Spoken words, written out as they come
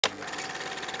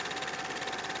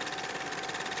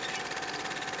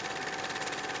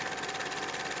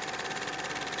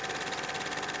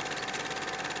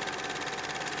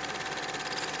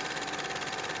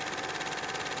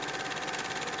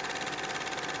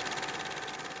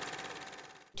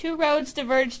Two roads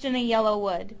diverged in a yellow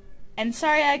wood, and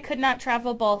sorry I could not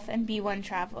travel both and be one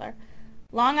traveler.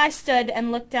 Long I stood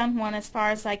and looked down one as far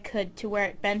as I could to where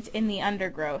it bent in the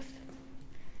undergrowth.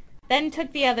 Then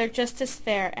took the other just as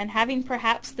fair, and having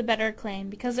perhaps the better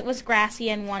claim, because it was grassy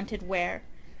and wanted wear.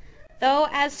 Though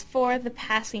as for the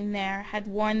passing there, had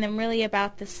worn them really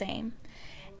about the same.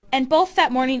 And both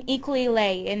that morning equally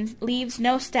lay in leaves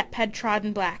no step had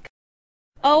trodden black.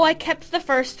 Oh, I kept the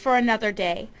first for another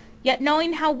day, yet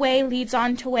knowing how way leads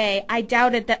on to way, I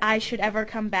doubted that I should ever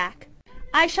come back.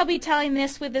 I shall be telling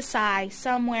this with a sigh,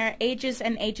 somewhere ages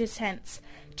and ages hence.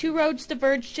 Two roads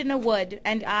diverged in a wood,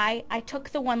 and I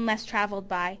took the one less traveled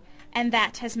by, and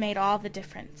that has made all the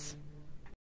difference.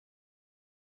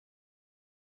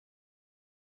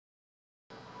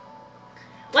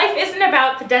 Life isn't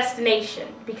about the destination,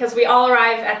 because we all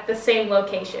arrive at the same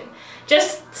location,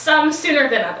 just some sooner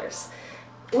than others.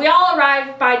 We all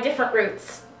arrive by different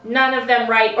routes, none of them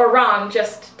right or wrong,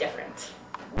 just different.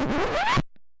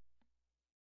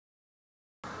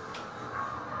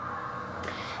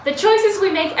 The choices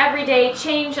we make every day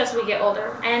change as we get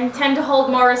older and tend to hold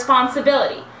more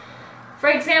responsibility. For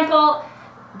example,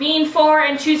 being 4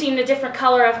 and choosing a different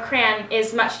color of crayon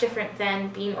is much different than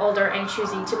being older and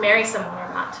choosing to marry someone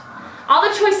or not. All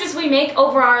the choices we make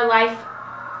over our life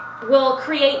will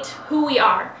create who we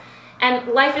are. And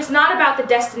life is not about the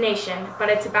destination, but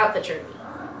it's about the journey.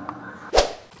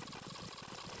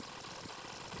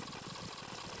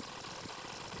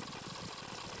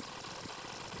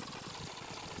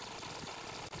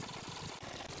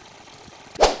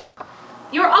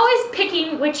 You're always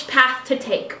picking which path to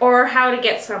take or how to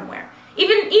get somewhere.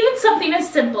 Even something as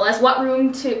simple as what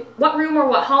room or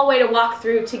what hallway to walk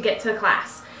through to get to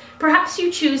class. Perhaps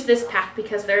you choose this path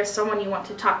because there is someone you want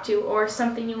to talk to or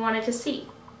something you wanted to see.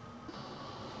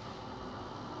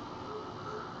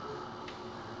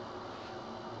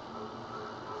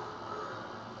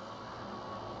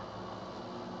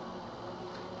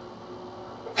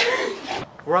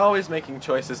 We're always making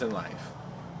choices in life.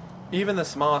 Even the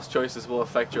smallest choices will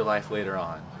affect your life later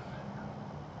on.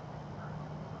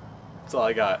 That's all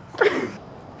I got.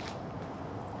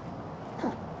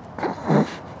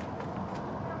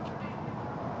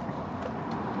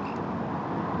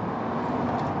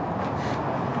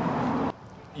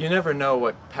 You never know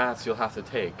what paths you'll have to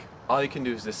take. All you can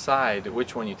do is decide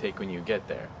which one you take when you get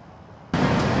there.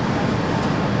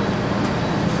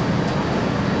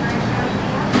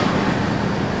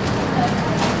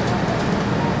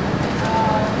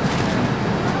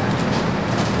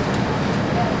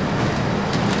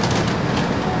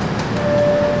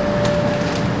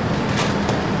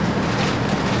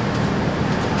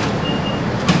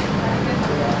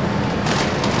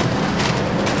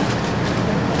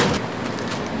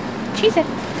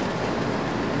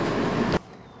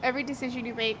 Every decision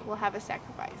you make will have a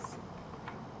sacrifice.